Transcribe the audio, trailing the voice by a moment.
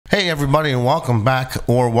Hey everybody, and welcome back,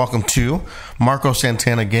 or welcome to Marco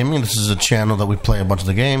Santana Gaming. This is a channel that we play a bunch of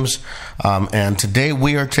the games, and today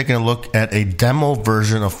we are taking a look at a demo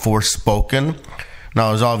version of Forspoken.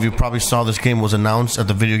 Now, as all of you probably saw, this game was announced at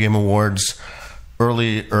the Video Game Awards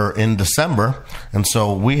earlier in December, and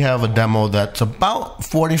so we have a demo that's about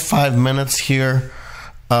 45 minutes here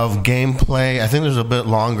of gameplay. I think there's a bit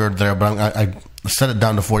longer there, but I set it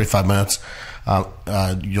down to 45 minutes.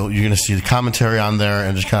 You're going to see the commentary on there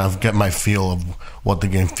and just kind of get my feel of what the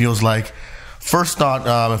game feels like. First thought,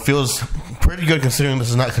 it feels pretty good considering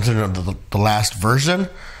this is not considered the last version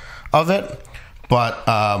of it. But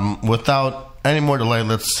without any more delay, I'm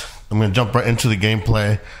going to jump right into the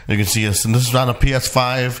gameplay. You can see this, and this is on a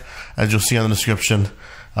PS5, as you'll see on the description.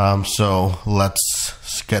 So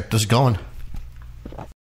let's get this going.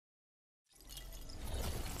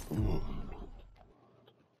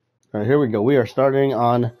 All right, here we go. We are starting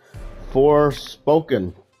on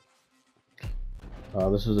Forspoken.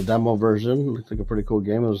 This is a demo version. Looks like a pretty cool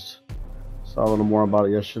game. Saw a little more about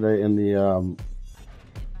it yesterday in the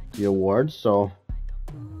awards. So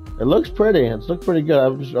it looks pretty. It's looked pretty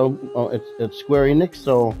good. It's Square Enix,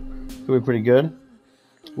 so it could be pretty good.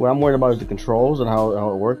 What I'm worried about is the controls and how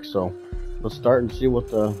it works. So let's start and see what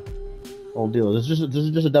the whole deal is. This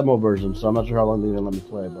is just a demo version, so I'm not sure how long they're gonna let me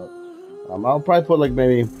play, but I'll probably put like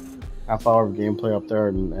maybe half-hour of gameplay up there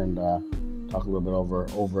and talk a little bit over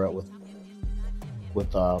it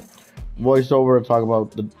with voiceover and talk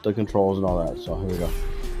about the controls and all that. So here we go.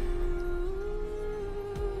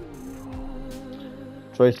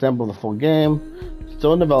 Choice sample of the full game.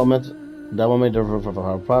 Still in development. Demo may differ from a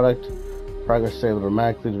hard product. Progress saved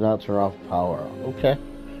automatically. Do not turn off power. Okay.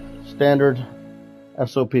 Standard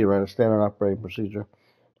SOP, right? A standard operating procedure.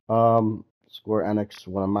 Square Enix,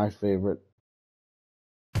 one of my favorite.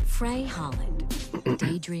 Frey Holland,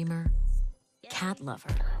 daydreamer, cat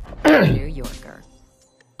lover, New Yorker.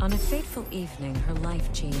 On a fateful evening, her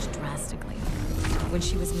life changed drastically when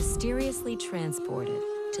she was mysteriously transported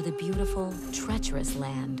to the beautiful, treacherous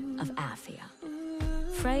land of Athia.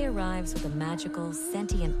 Frey arrives with a magical,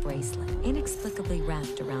 sentient bracelet inexplicably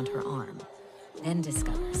wrapped around her arm, then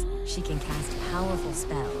discovers she can cast powerful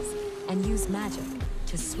spells and use magic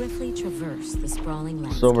to swiftly traverse the sprawling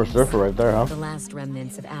landscape. Silver Surfer right there, huh? The last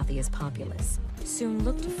remnants of Athia's populace soon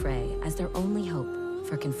look to Frey as their only hope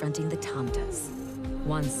for confronting the Tamtas,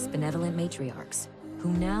 once benevolent matriarchs who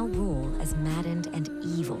now rule as maddened and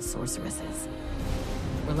evil sorceresses.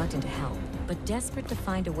 Reluctant to help, but desperate to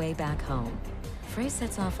find a way back home, Frey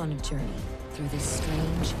sets off on a journey through this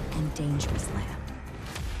strange and dangerous land.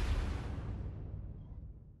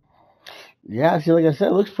 Yeah, see, like I said,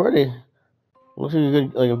 it looks pretty. Looks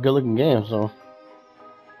like a good looking game. So, I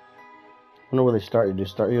wonder where they start you. Do you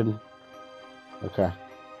start you? Okay.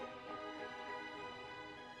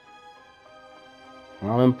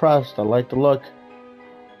 I'm impressed. I like the look.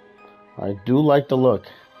 I do like the look.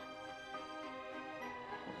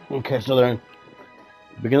 Okay, so they're in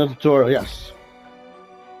beginner tutorial. Yes.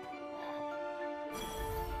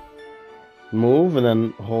 Move and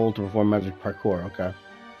then hold to perform magic parkour. Okay.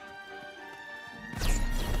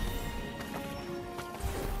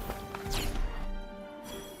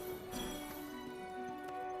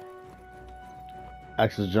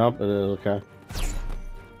 Axis jump, it is, okay.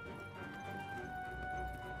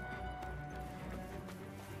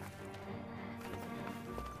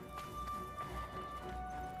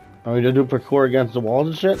 Are we gonna do parkour against the walls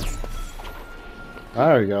and shit?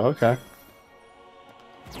 There we go, okay.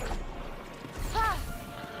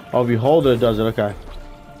 Oh, if you hold it, it does it, okay.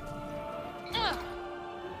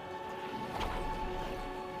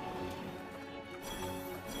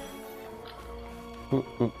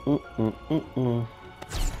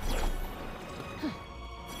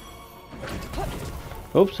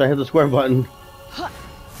 Oops, I hit the square button.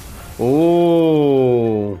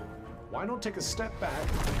 Oh. Why not take a step back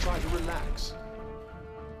and try to relax?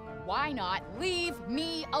 Why not leave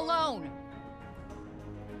me alone?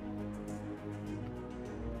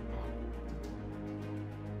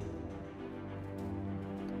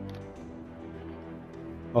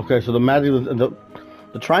 Okay, so the magic,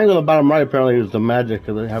 the triangle on the bottom right apparently is the magic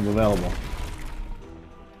that they have available.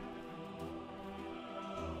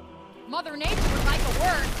 Mother Nature would like a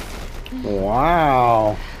word.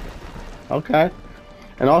 Wow. Okay.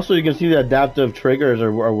 And also you can see the adaptive triggers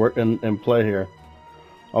are in play here.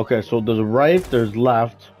 Okay, so there's right, there's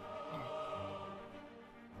left.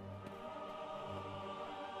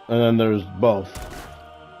 And then there's both.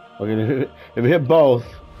 Okay, if you hit both,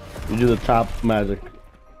 you do the top magic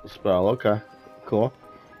spell. Okay, cool.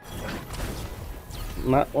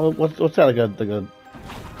 Not what's that like a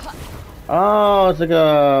Oh, it's like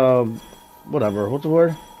a whatever. What's the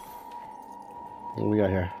word? What do we got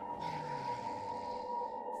here?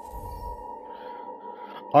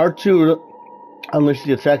 R2 unleash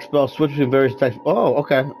the attack spell. Switch between various attacks. Oh,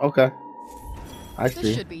 okay, okay. I see.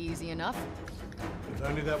 This should be easy enough. If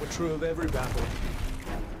only that were true of every battle.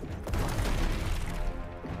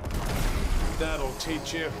 That'll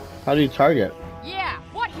teach you. How do you target? Yeah,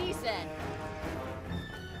 what he said.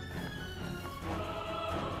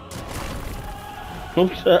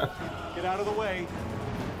 Oops. Get out of the way.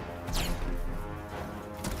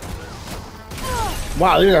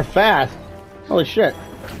 Wow, these are fast. Holy shit.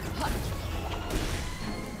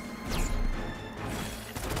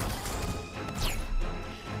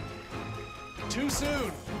 Too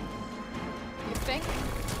soon. You think?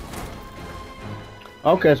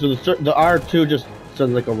 Okay, so the R2 just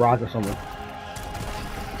sends like a rock or something.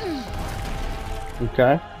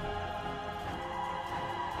 Okay.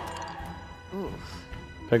 Oof.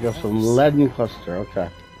 Pick up some leaden cluster. Okay.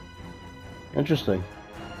 Interesting.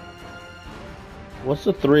 What's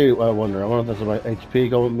the 3? I wonder. I wonder if that's about HP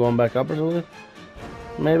going back up or something.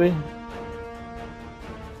 Maybe.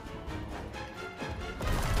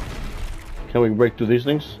 Can we break through these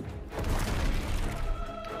things?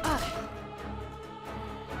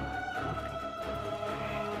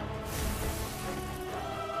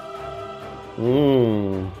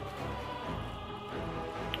 Mmm.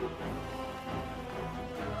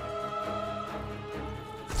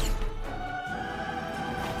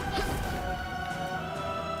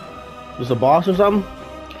 Is this a boss or something?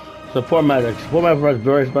 Support magic. Support magic provides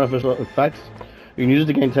various beneficial effects. You can use it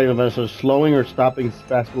to gain technical advantage, such as slowing or stopping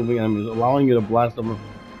fast-moving enemies, allowing you to blast them.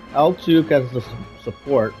 L2 casts the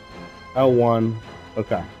support. L1.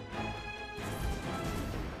 Okay.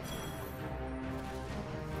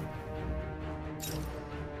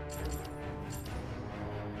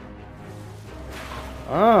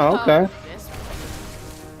 Oh, okay. This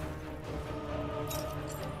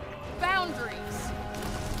boundaries.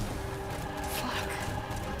 Fuck.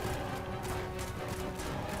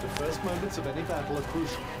 The first moments of any battle are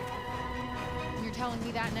crucial. You're telling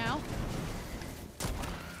me that now?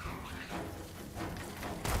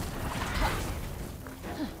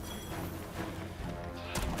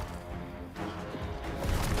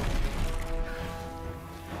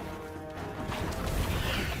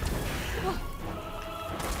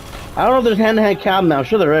 I don't know if there's hand-to-hand cab now.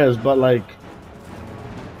 Sure there is, but like,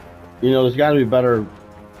 you know, there's got to be better.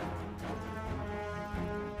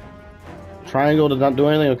 Triangle does not do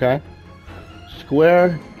anything. Okay.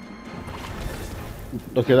 Square.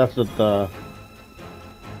 Okay, that's the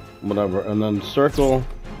whatever, and then circle.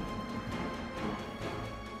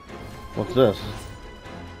 What's this?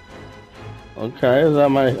 Okay, is that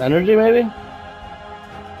my energy maybe?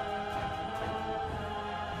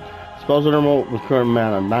 Spells are normal with current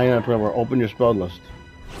mana. 99% open your spell list.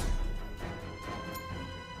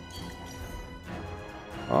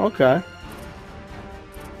 Okay.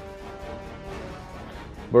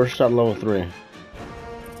 Burst shot level 3.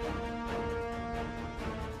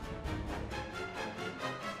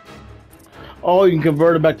 Oh, you can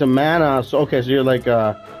convert it back to mana. So okay, so you're like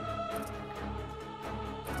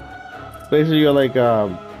basically you're like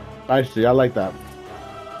I see, I like that.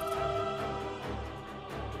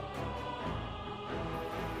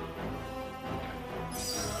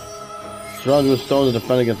 Surrounding with stones to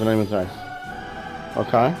defend against an enemy attacks.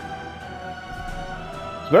 Okay.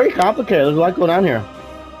 It's very complicated. There's a lot going on here.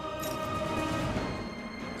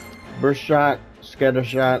 Burst shot, scatter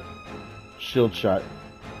shot, shield shot.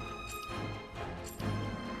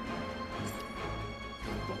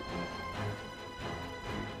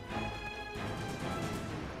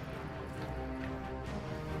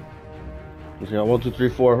 Let's see, 1, 2, 3,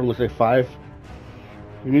 4. Looks like 5.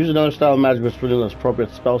 You can use another style of magic which produces an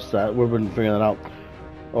appropriate spell set. We've been figuring that out.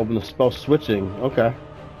 Open the spell switching. Okay.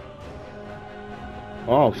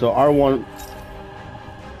 Oh, so R1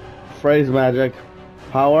 phrase magic.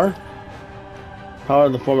 Power. Power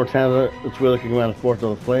of the former candidate. It's really can command a force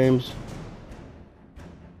of the flames.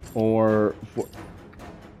 Or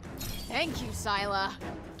Thank you, Sila.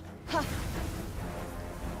 Huh.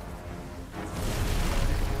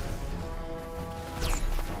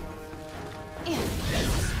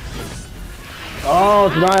 oh,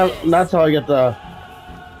 so now that's how I get the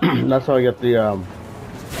that's how I get the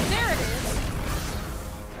There it is.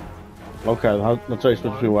 okay, that's how you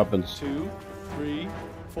switch between weapons. 2, 3,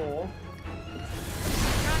 4.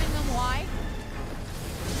 Counting them why?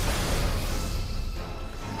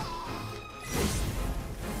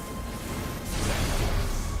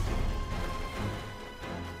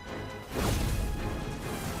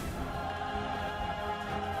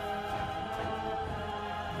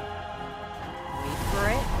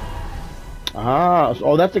 Ah,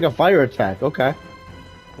 oh, that's like a fire attack. Okay.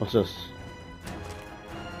 What's this?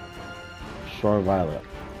 Shore Violet.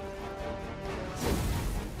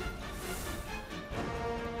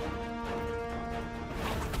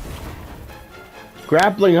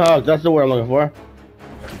 Grappling hug, that's the word I'm looking for.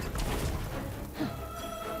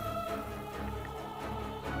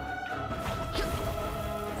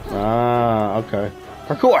 Ah, okay.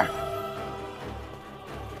 Parkour!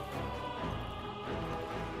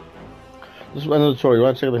 This is the end of the tour. You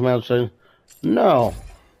want to check the command saying, no.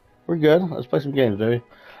 We're good. Let's play some games, baby.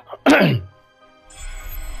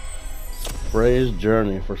 Frey's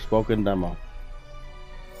Journey for Forspoken demo.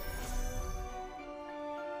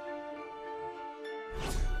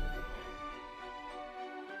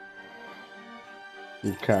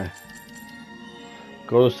 Okay.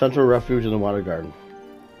 Go to Central Refuge in the Water Garden.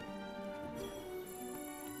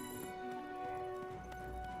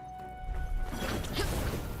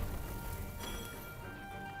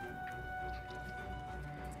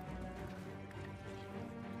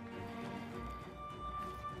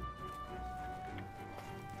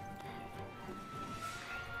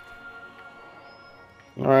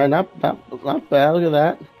 Alright, not bad. Look at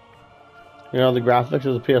that. You know, the graphics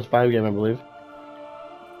is a PS5 game, I believe.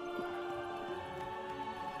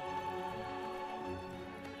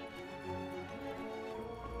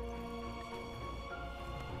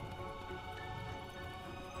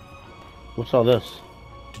 What's all this?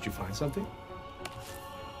 Did you find something?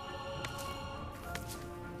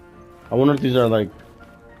 I wonder if these are like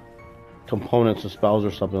components of spells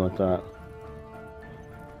or something like that.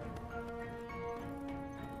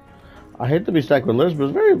 I hate to be sacrilegious, but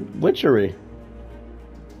it's very witchery.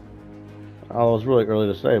 Oh, it's really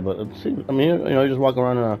early to say, but it seems, I mean, you know, you just walk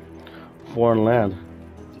around in a foreign land.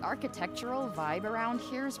 The architectural vibe around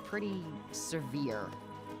here is pretty severe.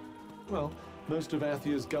 Well, most of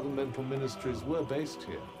Athia's governmental ministries were based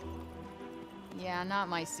here. Yeah, not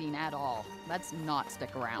my scene at all. Let's not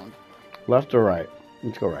stick around. Left or right?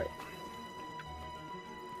 Let's go right.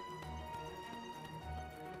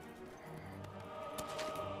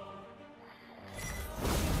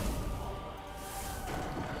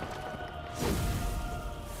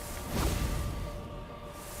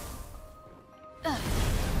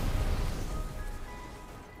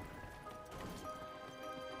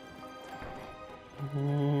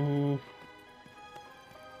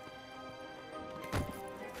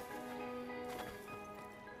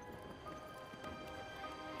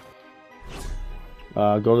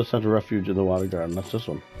 Go to Central Refuge in the Water Garden. That's this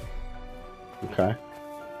one. Okay.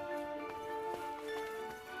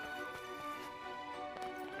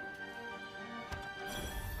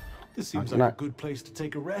 This seems like a good place to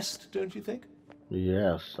take a rest, don't you think?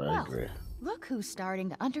 Yes, I agree. Look who's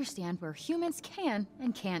starting to understand where humans can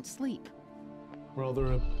and can't sleep. Rather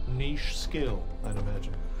a niche skill, I'd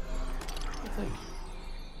imagine. I think.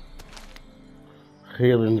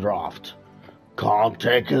 Healing Draft. Can't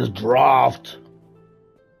take his draft.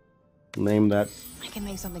 Name that. I can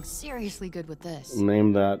make something seriously good with this.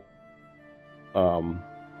 Name that.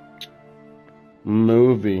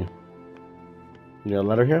 Movie. You got a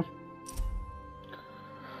letter here?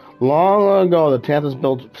 Long ago, the Tanthans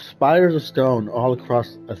built spires of stone all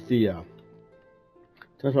across Athia.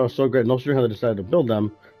 That's why it was so great. No sooner had they decided to build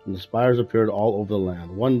them, and the spires appeared all over the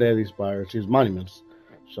land. One day, these spires, these monuments,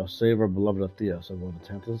 shall save our beloved Athia, said one of the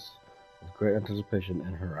Tanthans, with great anticipation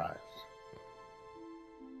in her eyes.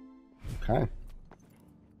 Okay.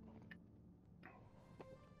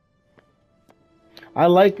 I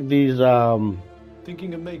like these,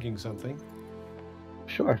 Thinking of making something?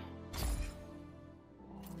 Sure.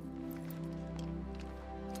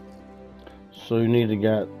 So you need to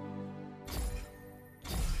get...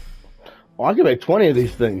 Oh, I can make 20 of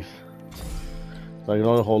these things. So I can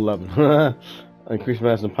only hold 11. Increase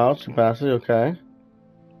mass and pouch capacity, okay.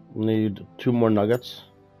 Need 2 more nuggets.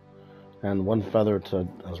 And 1 feather to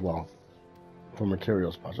as well. For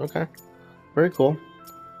materials pouch, okay. Very cool.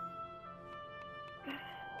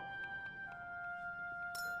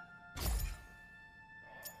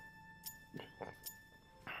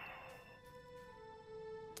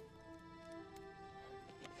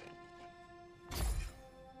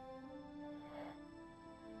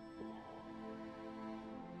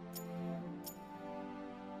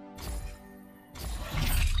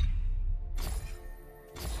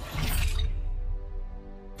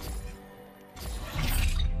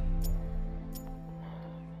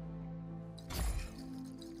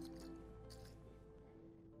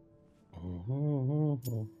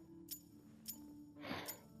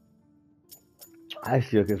 I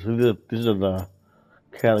see, okay, so these are the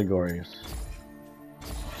categories.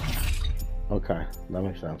 Okay, that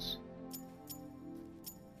makes sense.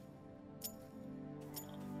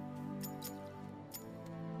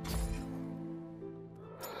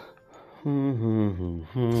 All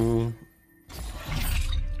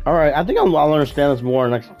right, I think I'll understand this more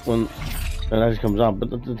next when it actually comes out.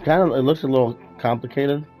 But it looks a little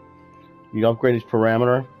complicated. You upgrade each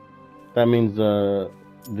parameter. That means the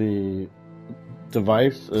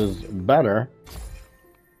device is better.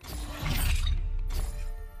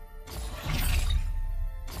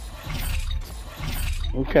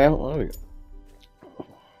 Okay, well, there we go.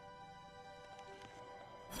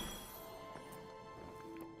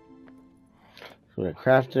 So we got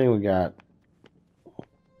crafting, we got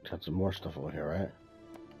some more stuff over here, right?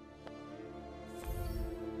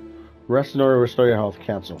 Rest in order to restore your health,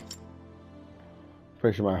 cancel.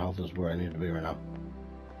 Pretty sure my health is where I need to be right now.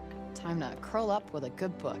 Time to curl up with a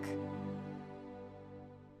good book.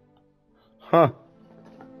 Huh.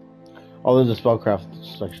 Oh, there's a spellcraft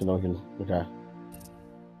section. Okay.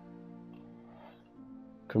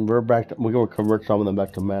 Convert back to, we're gonna convert some of them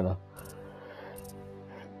back to mana.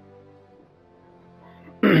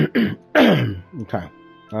 Okay.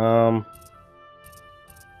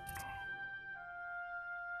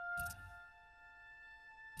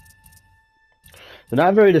 They're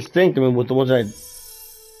not very distinct. I mean, with the ones I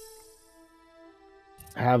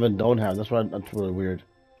have and don't have, that's really weird.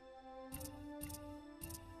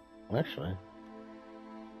 Actually.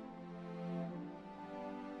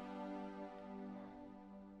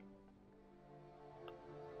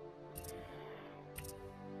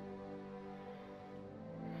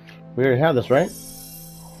 We already have this, right?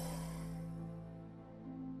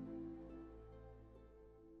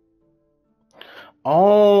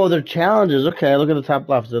 Oh, they're challenges. Okay, look at the top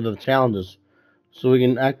left. They're the challenges. So we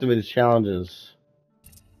can activate the challenges.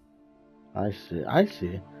 I see.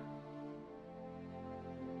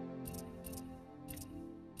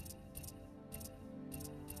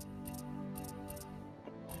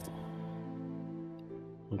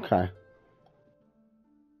 Okay.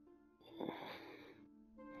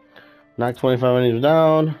 Knock 25 enemies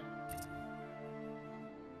down.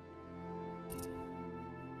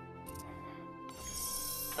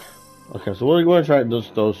 Okay, so we're going to try those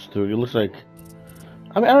two. It looks like...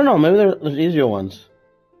 I mean, I don't know. Maybe there's easier ones.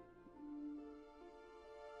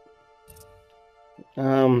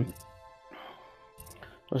 Let's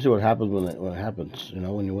see what happens when it happens. You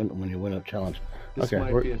know, when you win a challenge. This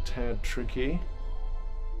okay, might be a tad tricky.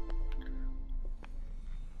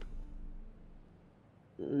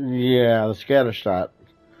 Yeah, the scatter shot.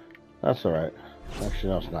 That's all right. Actually,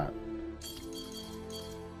 no, it's not.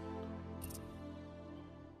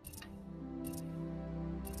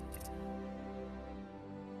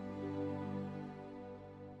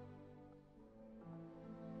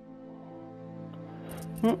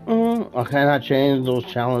 I cannot change those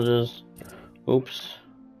challenges. Oops.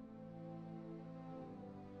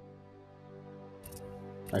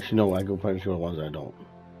 Actually, no, I go pretty sure the ones I don't.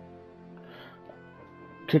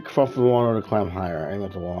 Kick off the wall to climb higher. Aim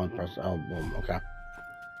at the wall and press L. Boom. Okay.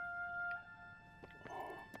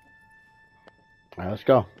 Alright, let's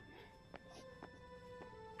go.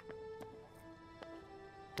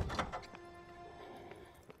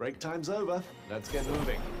 Break time's over. Let's get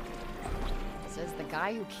moving. Says the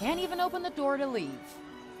guy who can't even open the door to leave.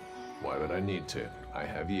 Why would I need to? I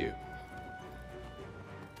have you.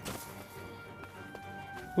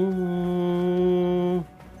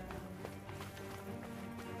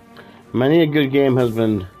 Many a good game has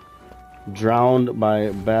been drowned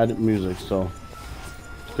by bad music, so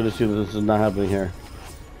it's good to see that this is not happening here.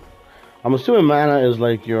 I'm assuming mana is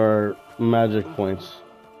like your magic points.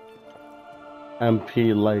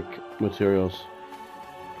 MP-like materials.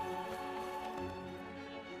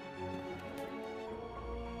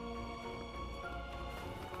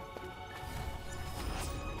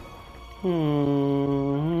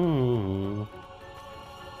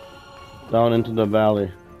 Down into the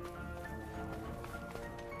valley.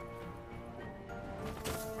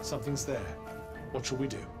 Something's there. What shall we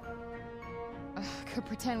do? Could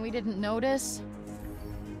pretend we didn't notice.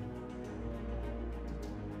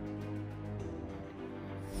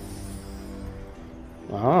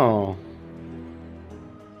 Oh.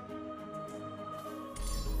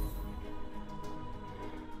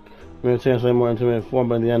 Maybe potentially more intimidating form,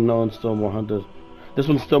 but in the unknown, still more hunters. This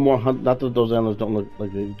one's still more hunt. Not that those animals don't look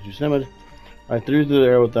like they do damage. I threw through the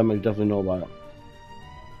air with them. I definitely know about it.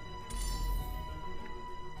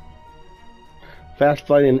 Fast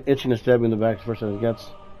fighting and itching to stab me in the back the first time it gets.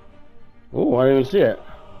 Oh, I didn't even see it.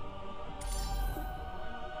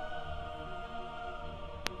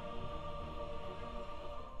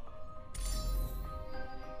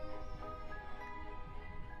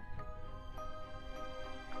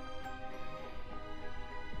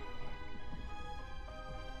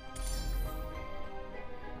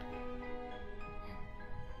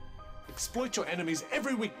 Exploit your enemy's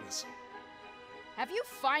every weakness. Have you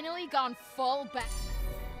finally gone full bad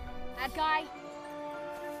guy?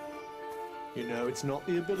 You know, it's not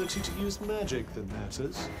the ability to use magic that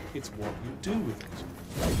matters. It's what you do with it.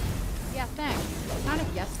 Yeah, thanks. Kind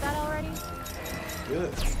of guessed that already.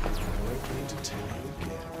 Good. I won't need to tell you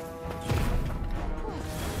again.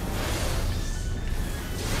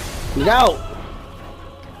 Look out!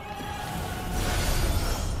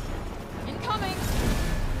 Incoming!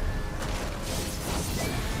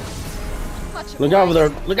 Look out over there!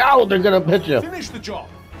 Look out! They're gonna hit you! Finish the job!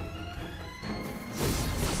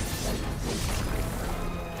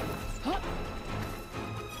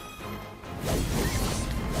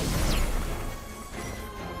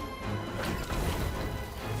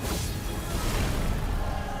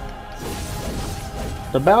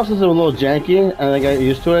 The bounces are a little janky, and I got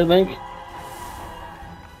used to it, I think.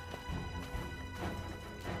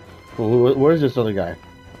 Well, where's this other guy?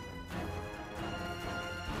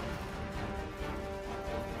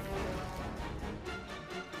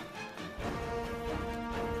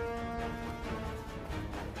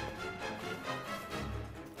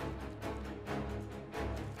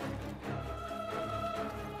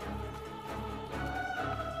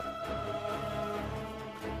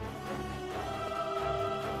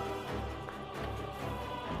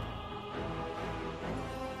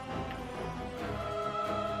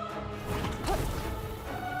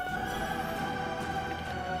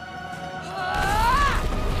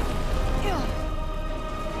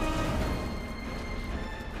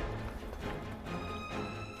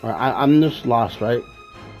 I'm just lost, right?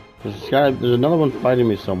 There's another one fighting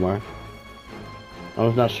me somewhere. I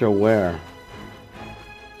was not sure where.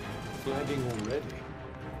 Flagging already.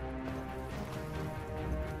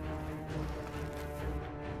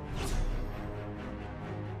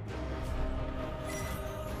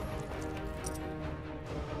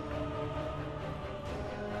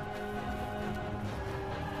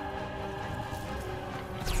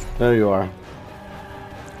 There you are.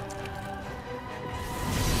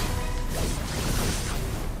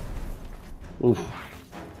 Oof.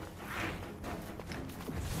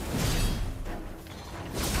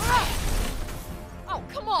 Oh,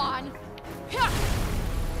 come on!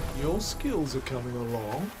 Your skills are coming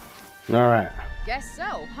along. Alright. Guess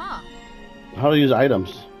so, huh? How to use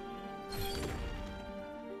items.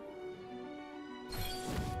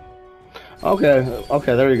 Okay,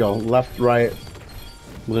 okay, there you go. Left, right,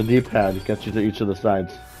 with a D-pad gets you to each of the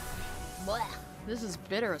sides. Blech. This is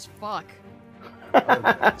bitter as fuck.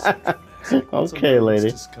 Okay,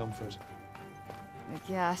 lady. Discomfort. I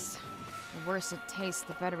guess. The worse it tastes,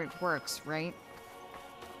 the better it works, right?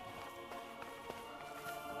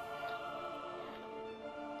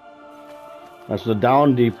 That's the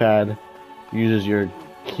down D-pad uses your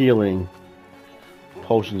healing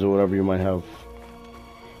potions or whatever you might have.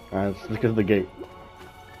 Alright, let's look at the gate.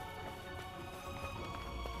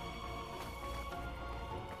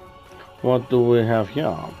 What do we have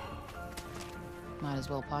here? Might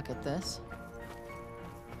as well pocket this.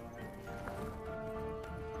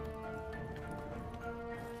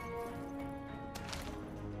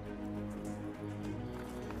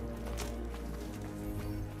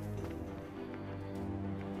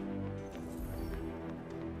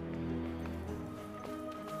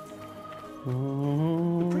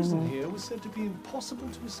 The prison here was said to be impossible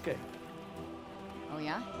to escape. Oh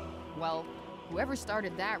yeah? Well, whoever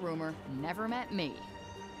started that rumor never met me.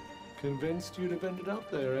 Convinced you'd have ended up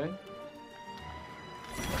there, eh?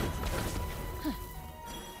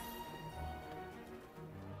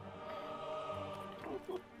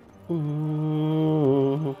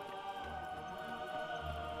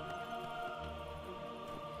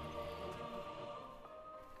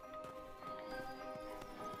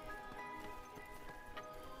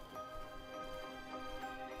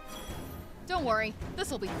 Don't worry,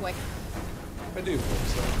 this'll be quick. I do think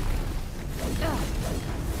so. Don't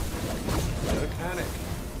panic.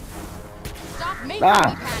 Stop making me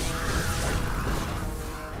panic!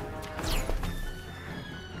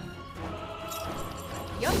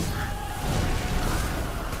 Yup.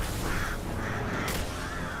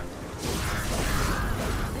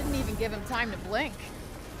 Didn't even give him time to blink.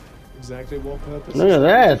 Exactly what purpose Look at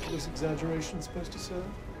that. is this exaggeration supposed to serve?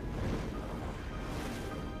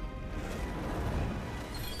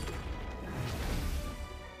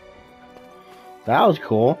 That was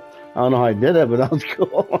cool. I don't know how I did it, but that was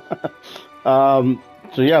cool.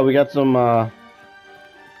 So yeah, we got some a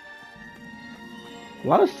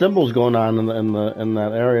lot of symbols going on in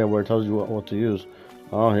that area where it tells you what to use.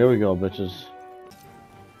 Oh, here we go, bitches.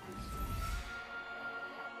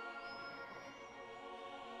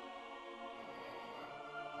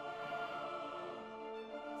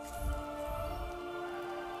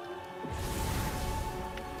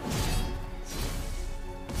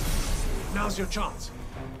 Now's your chance.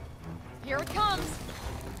 Here it comes.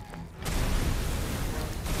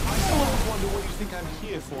 I always wonder what you think I'm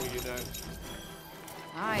here for, you know.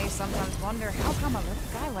 I sometimes wonder how come a little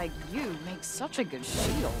guy like you makes such a good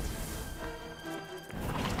shield.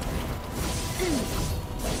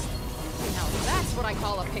 Now that's what I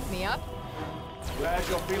call a pick-me-up. Glad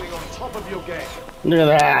you're feeling on top of your game. Look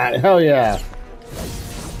at that! Hell yeah!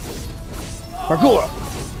 Parkour!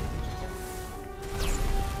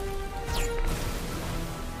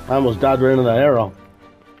 I almost dodged right into that arrow.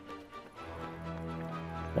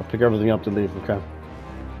 I'll pick everything up to leave, okay?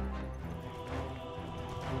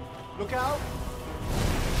 Look out!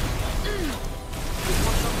 This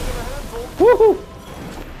one's something of a handful. Woohoo!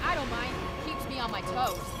 I don't mind. Keeps me on my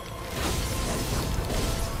toes.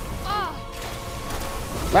 Ah!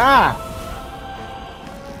 Ah!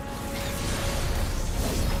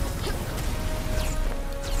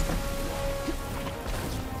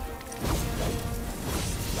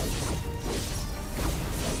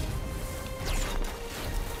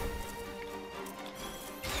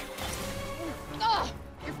 Ah!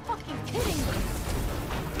 You're fucking kidding me!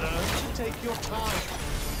 Learn to take your time.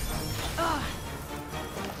 Ah!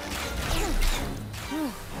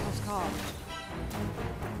 Close call.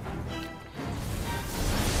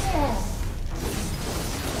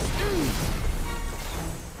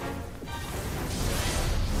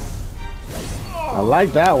 I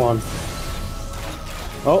like that one.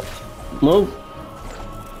 Oh, move.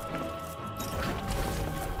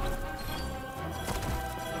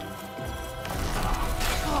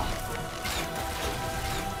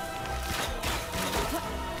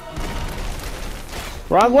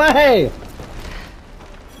 Wrong way!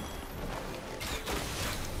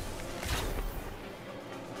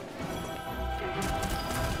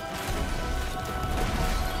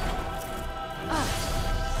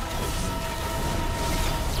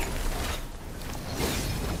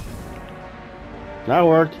 That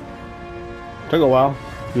worked. Took a while.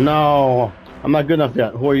 No, I'm not good enough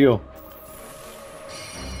yet. Who are you?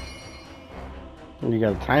 You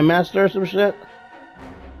got a time master or some shit?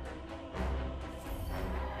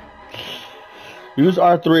 Use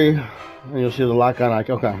R3 and you'll see the lock on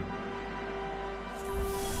icon. Okay.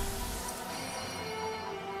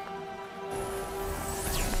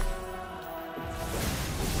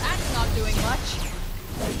 That's not doing much.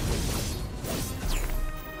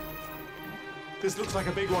 This looks like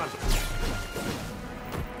a big one.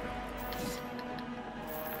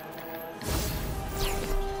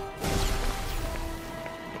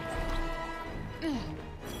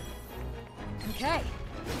 Okay.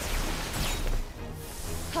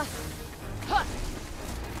 Huh. Huh.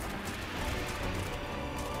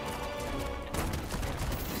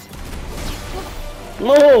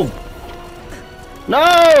 Move!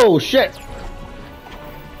 No! Shit!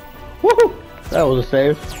 Woohoo! That was a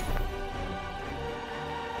save.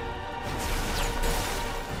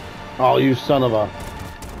 Oh, you son of a...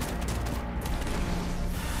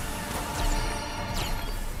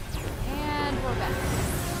 And we're back.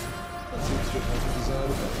 That seems to have the desired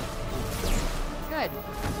effect. Good.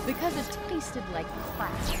 Because it tasted like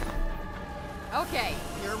crap. Okay,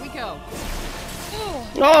 here we go. Ugh,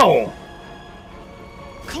 Oh!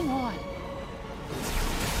 come on.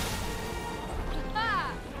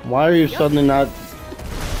 Ah! Why are you suddenly not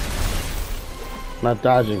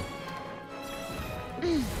dodging?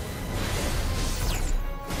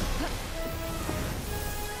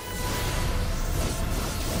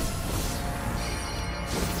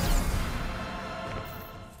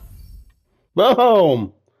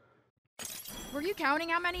 Boom! Were you counting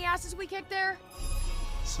how many asses we kicked there?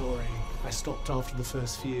 Sorry, I stopped after the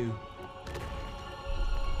first few.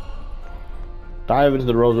 Dive into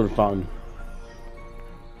the Rosewood Fountain.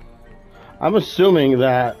 I'm assuming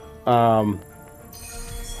that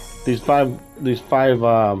these five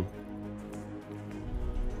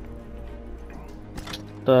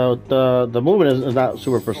the movement is not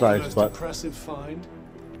super precise, Most but impressive find.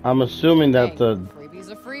 I'm assuming that Hey, the freebie's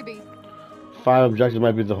a freebie. 5 objectives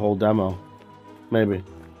might be the whole demo. Maybe.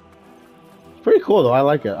 It's pretty cool though. I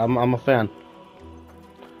like it. I'm a fan.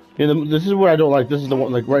 You know, this is what I don't like. This is the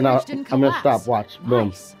one like right now. Bridge didn't I'm gonna collapse. stop. Watch. Boom.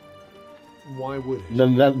 Nice. Why would it?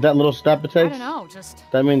 Then that little step it I takes. don't know, just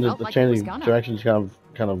That means that felt the like it was changing gonna. direction's kind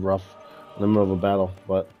of rough in the middle of a battle,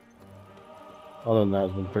 but other than that,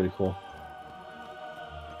 it's been pretty cool.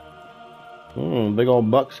 Big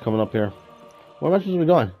old bucks coming up here. Where am I supposed to be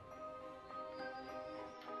going?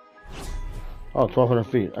 Oh, 1,200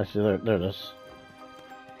 feet. I see. There it is.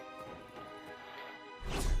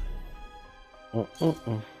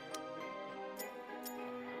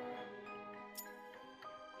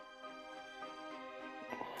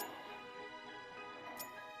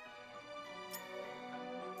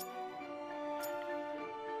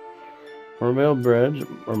 Mervale Bridge,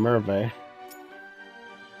 or Merve.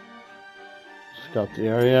 Scout the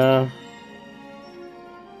area.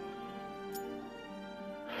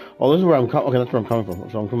 Oh, this is where I'm coming. Okay, that's where I'm coming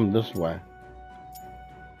from. So I'm coming this way.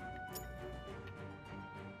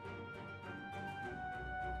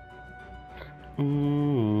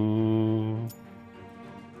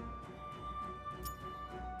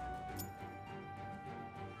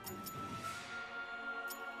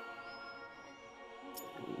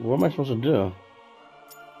 What am I supposed to do?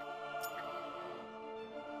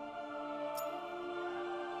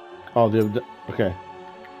 Oh, okay.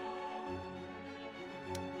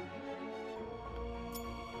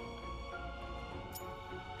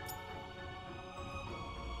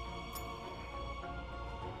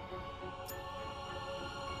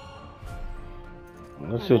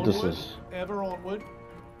 Let's see what this is. Ever onward.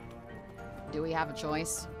 Do we have a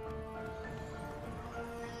choice?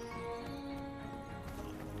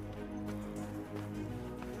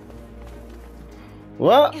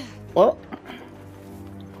 Well,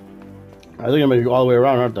 I think I'm gonna go all the way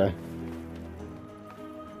around, aren't they?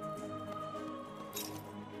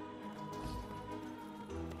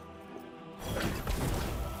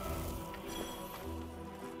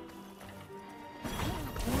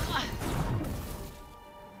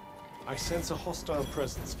 I sense a hostile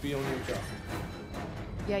presence. Be on your guard.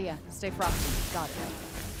 Yeah. Stay frosty. Got it.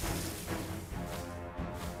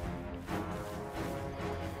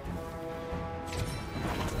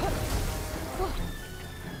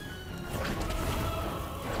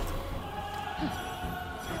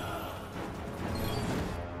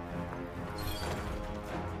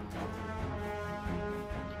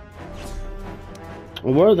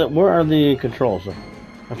 Where are the controls?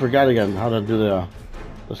 I forgot again how to do the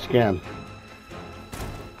scan.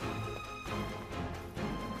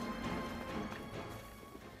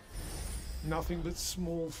 Nothing but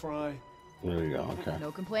small fry. There you go. Okay.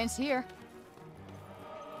 No complaints here.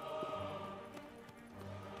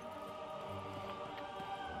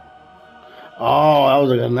 Oh, that was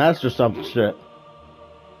like a nest or some shit.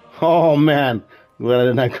 Oh man, glad I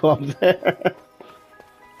did not go up there.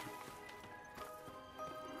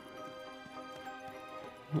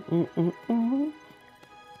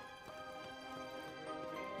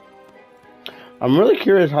 I'm really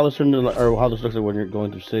curious how this turned into, or how this looks like when you're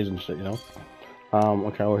going through stages and shit, you know?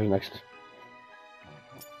 Okay, where's next?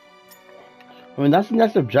 I mean, that's the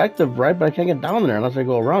next objective, right? But I can't get down there unless I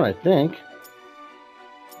go around, I think.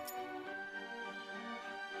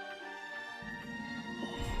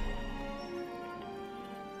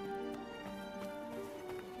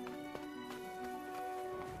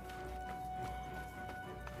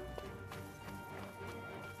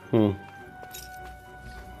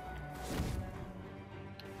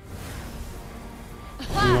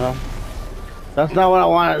 No, that's not what I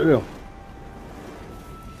wanted to do.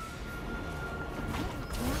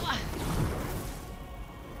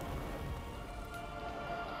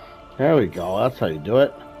 There we go. That's how you do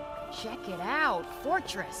it. Check it out.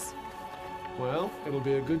 Fortress. Well, it'll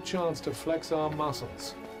be a good chance to flex our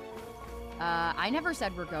muscles. I never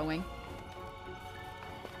said we're going.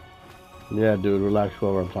 Yeah, dude, relax,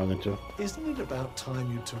 whoever I'm talking to. Isn't it about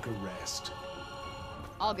time you took a rest?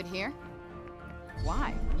 All good here?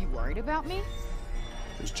 Why? You worried about me?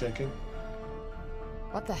 Just checking.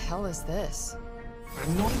 What the hell is this?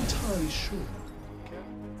 I'm not entirely sure.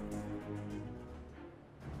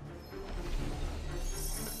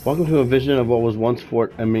 Welcome to a vision of what was once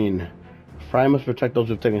Fort Amin. Fry must protect those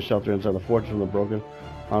who've taken shelter inside the fortress from the broken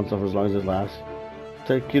onslaught for as long as it lasts.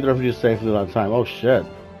 Keep the refugees safe without time. Oh shit.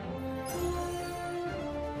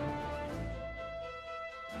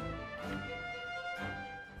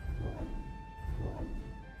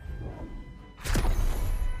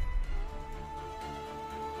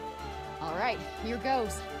 Alright, here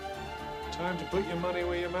goes. Time to put your money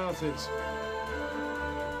where your mouth is.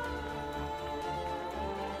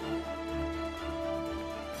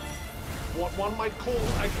 What one might call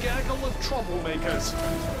a gaggle of troublemakers.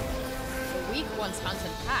 The weak ones hunt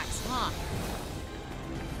in packs, huh?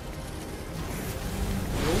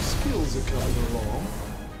 Your skills are coming along.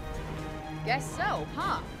 Guess so,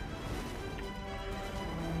 huh?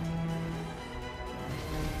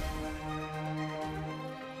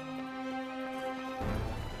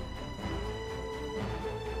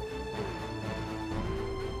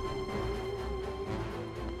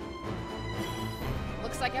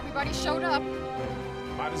 Like everybody showed up.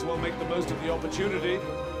 Might as well make the most of the opportunity. You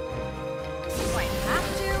might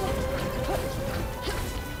have to.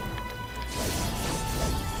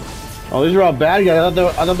 Oh, these are all bad guys. I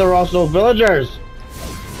thought they were also villagers.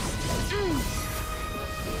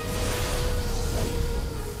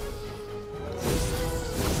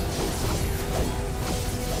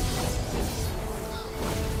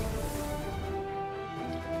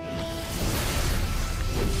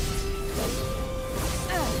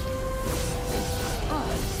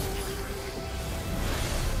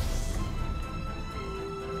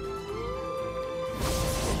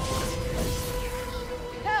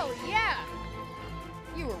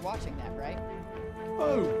 watching that, right?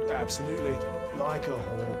 Oh, absolutely. Like a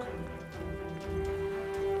hawk.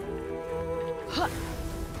 Huh.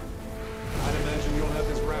 I'd imagine you'll have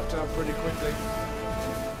this wrapped up pretty quickly.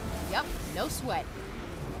 Yep, no sweat.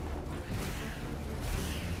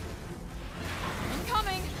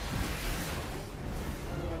 Incoming!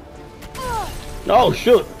 Oh,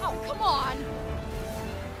 shoot! Oh, come on!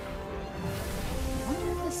 I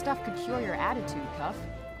wonder if this stuff could cure your attitude, Cuff.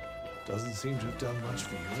 Doesn't seem to have done much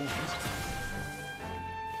for yours.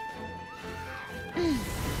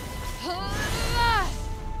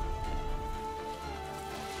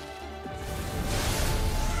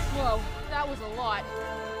 Whoa, that was a lot.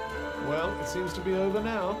 Well, it seems to be over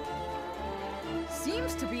now.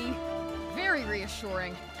 Seems to be very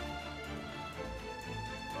reassuring.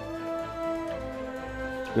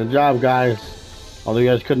 Good job, guys. Although you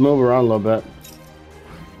guys could move around a little bit.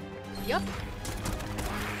 Yep.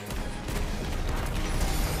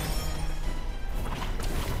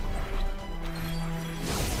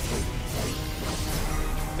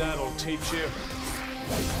 That'll teach you.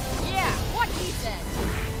 Yeah, what he said.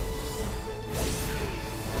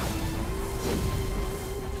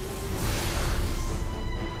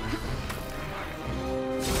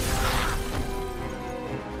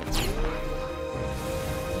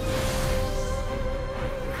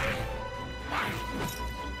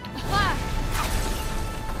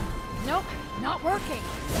 Nope, not working.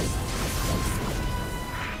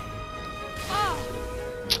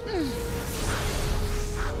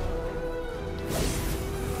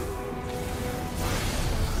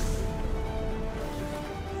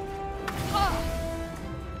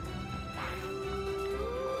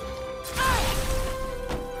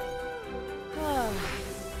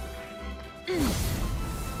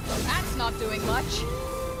 That's not doing much.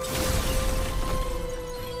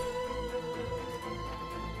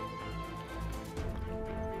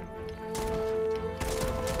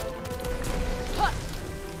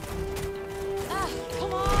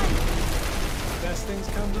 Come on! Best things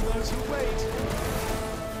come to those who wait.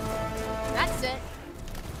 That's it.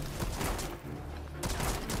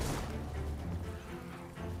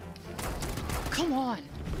 Come on.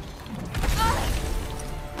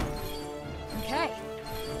 Okay.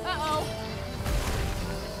 Uh-oh.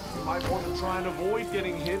 You might want to try and avoid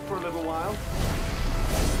getting hit for a little while.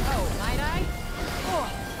 Oh, might I? Oh.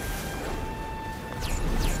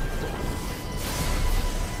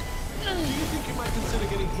 Do you think you might consider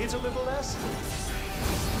getting hit a little less?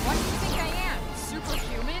 What do you think I am?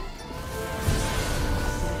 Superhuman?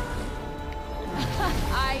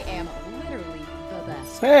 I am literally the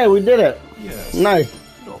best. Hey, we did it! Yes. Nice.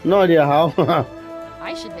 No idea how.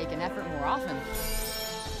 I should make an effort more often.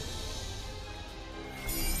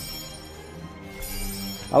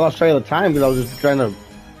 I lost track of the time because I was just trying to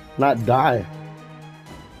not die.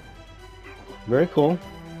 Very cool.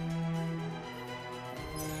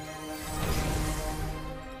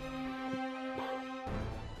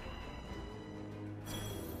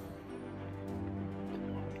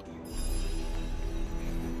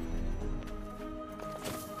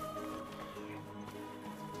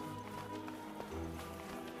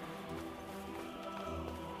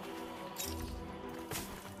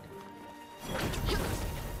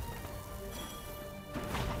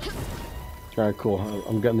 Alright, cool.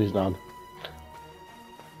 I'm getting these done.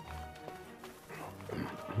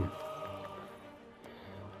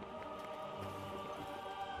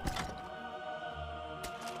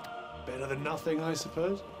 Better than nothing, I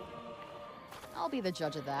suppose. I'll be the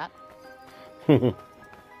judge of that. Little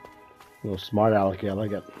smart alecky, I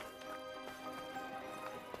like it.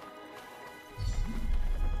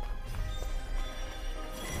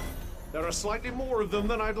 There are slightly more of them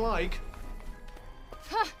than I'd like.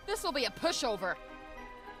 This will be a pushover.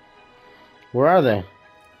 Where are they?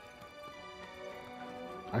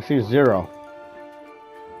 I see 0.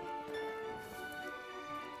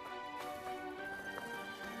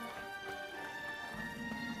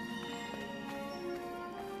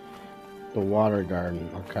 The water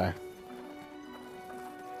garden, okay.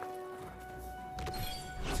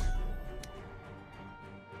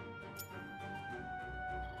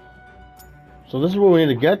 So this is what we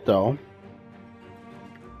need to get, though.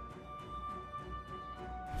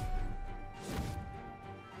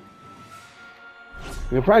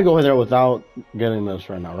 We can probably go in there without getting this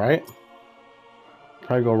right now, right?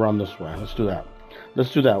 Probably go around this way. Let's do that.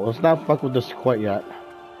 Let's do that. Let's not fuck with this quite yet.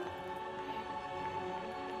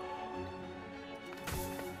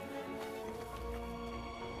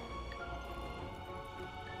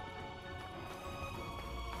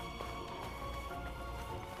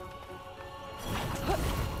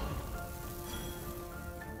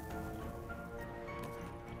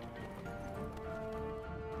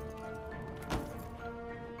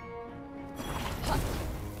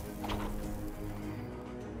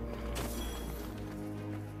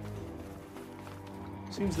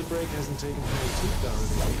 Seems the break hasn't taken hold too thoroughly.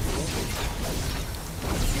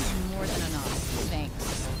 This is more than enough. Thanks.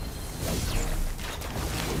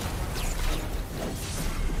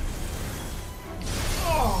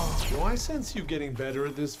 Oh, do I sense you getting better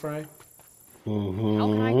at this, Frey? How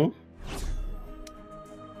can I?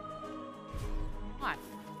 What?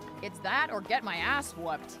 It's that or get my ass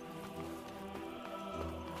whooped.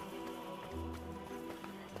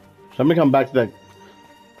 So let me come back to that.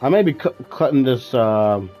 I may be cutting this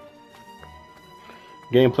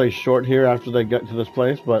gameplay short here after they get to this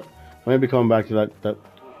place, but I may be coming back to that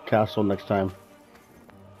castle next time.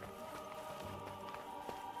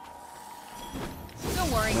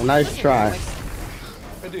 Don't worry. A nice try.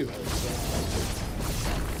 I do hope so.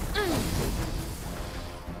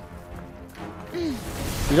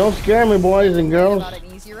 You don't scare me, boys and girls. About an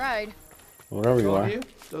easy ride. Whatever you Got are. you?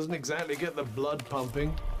 Doesn't exactly get the blood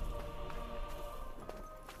pumping.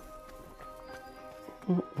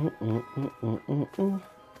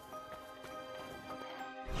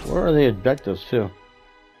 Where are the objectives too?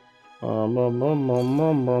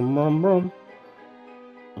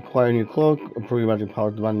 Acquire new cloak, improve your magic power,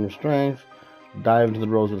 divine your strength, dive into the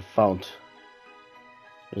rosewood fount.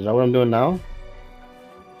 Is that what I'm doing now?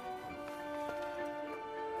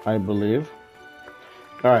 I believe.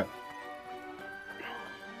 Alright.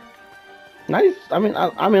 Nice. I mean,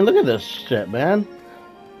 look at this shit, man.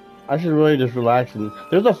 I should really just relax. And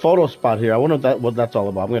there's a photo spot here. I wonder what that's all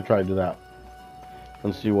about. I'm gonna try to do that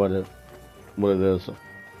and see what it is.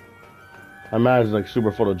 I imagine it's like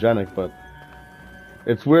super photogenic, but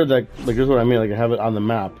it's weird that like here's what I mean. Like I have it on the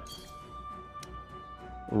map,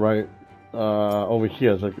 right over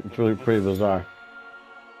here. It's like it's really pretty bizarre.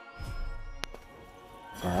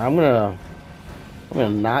 All right, I'm gonna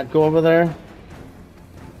not go over there.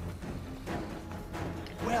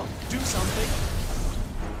 Well, do something.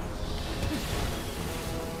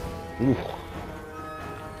 Oof.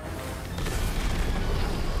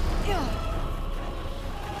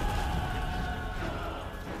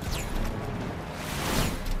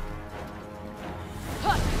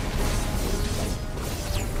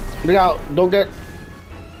 Look out! Don't get.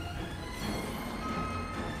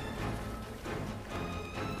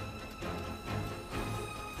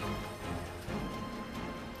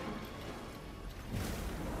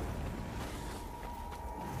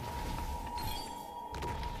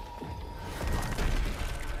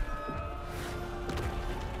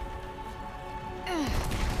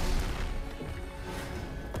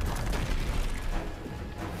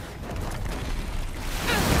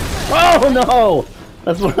 Oh no!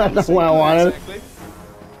 That's what I wanted. Exactly.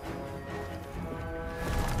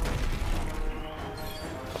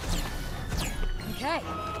 Okay.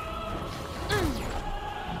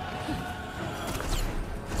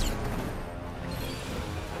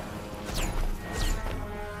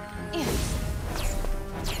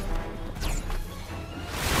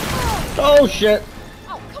 Oh shit!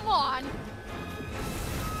 Oh, come on. Do you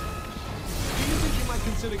think you might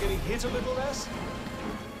consider getting hit a little less?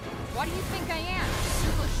 What do you think I am?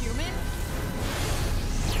 Superhuman?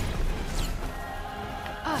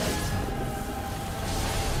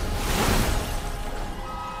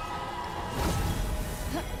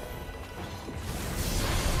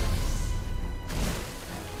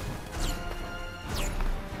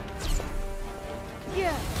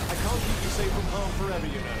 Yeah. I can't keep you safe from harm forever,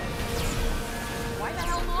 you know. Why the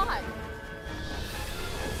hell not?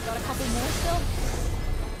 Got a couple more still?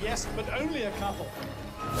 Yes, but only a couple.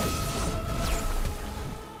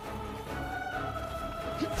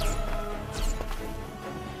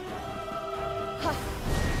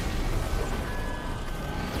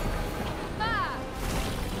 Ah!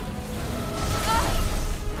 Ah!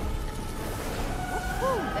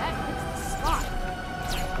 Woo-hoo, that hits the spot.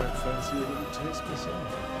 Quite fancy a little taste myself.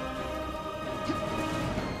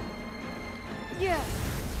 Yeah.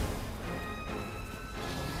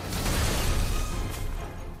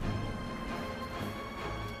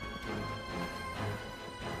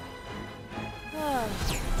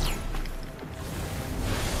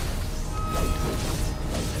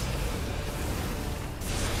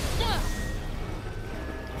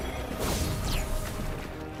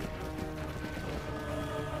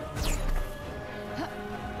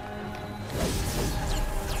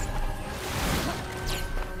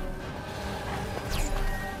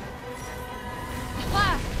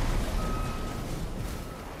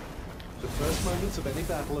 The first moments of any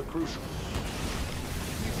battle are crucial.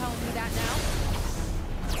 You're telling me that now?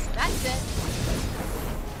 That's it.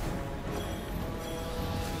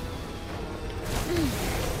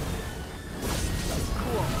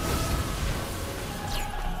 Cool.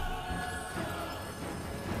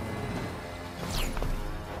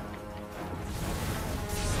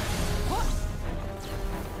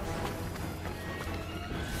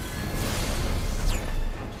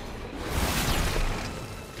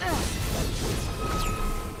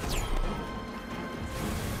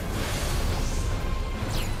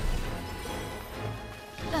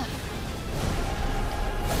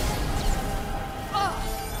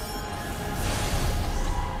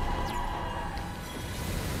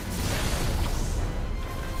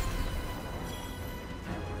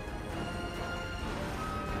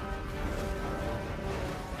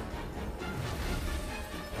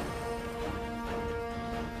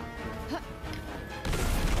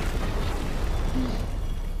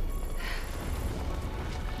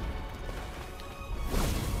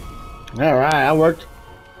 Alright, that worked.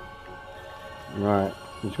 Alright,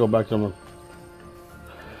 let's go back to them.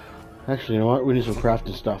 Actually, you know what? We need some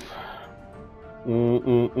crafting stuff.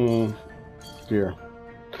 Here.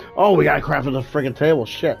 Oh, we gotta craft the friggin' table.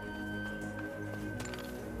 Shit.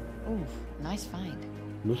 Ooh, nice find.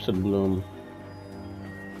 Lucid Bloom.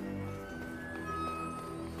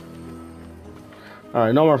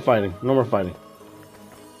 Alright, no more fighting. No more fighting.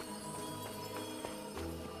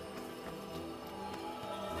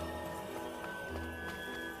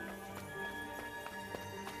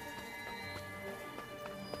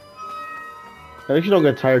 At least you don't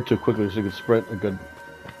get tired too quickly so you can sprint a good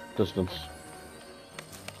distance.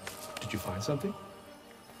 Did you find something?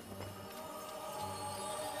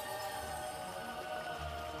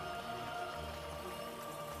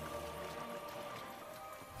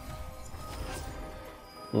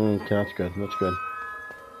 Okay, that's good. That's good.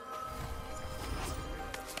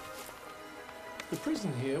 The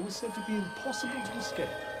prison here was said to be impossible to escape.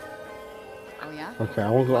 Oh yeah? Okay, I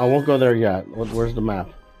won't go there yet. Where's the map?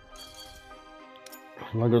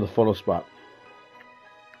 I'm gonna go to the photo spot.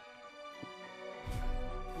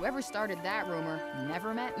 Whoever started that rumor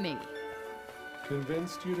never met me.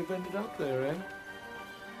 Convinced you'd have ended up there, eh?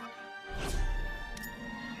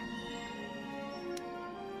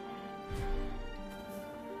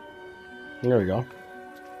 There we go.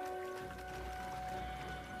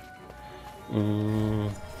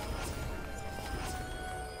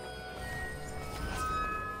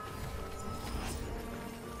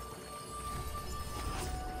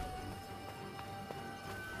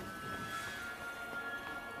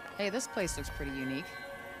 Hey, this place looks pretty unique.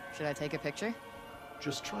 Should I take a picture?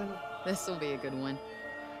 Just try not... This'll be a good one.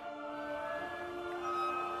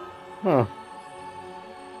 Huh.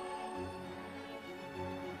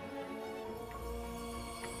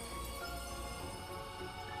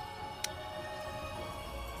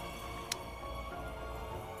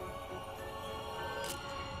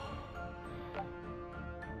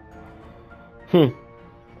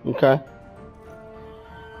 Okay.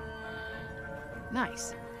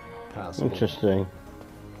 Nice. Passable. Interesting.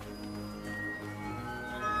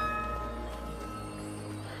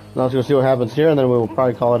 Now let's go see what happens here, and then we will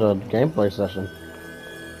probably call it a gameplay session.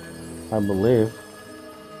 I believe.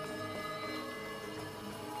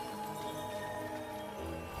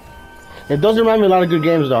 It does remind me of a lot of good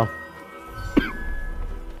games, though.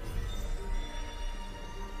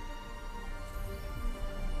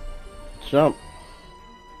 Jump.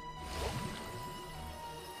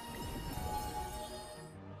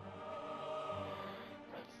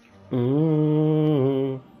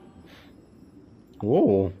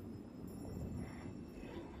 Whoa.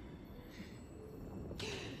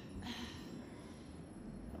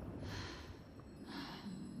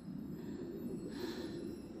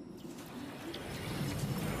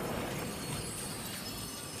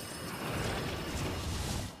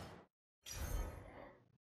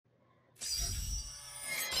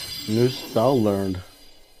 New spell learned.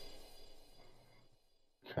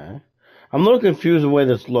 Okay. I'm a little confused the way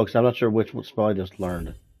this looks. I'm not sure which spell I just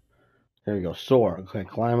learned. There we go. Soar. Okay.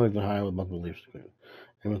 Climb even higher with multiple leaps.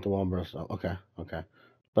 Aim at the wall and burst up. Okay. Okay.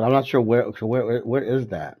 But I'm not sure where. Okay, where is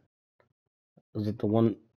that? Is it the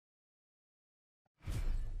one?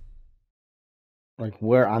 Like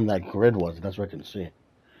where on that grid was it? That's where I can see.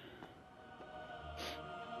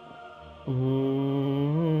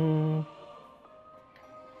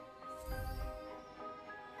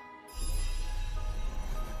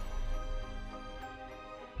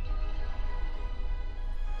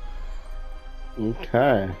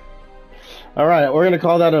 Okay. All right, we're gonna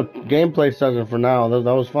call that a gameplay session for now. That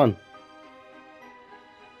was fun.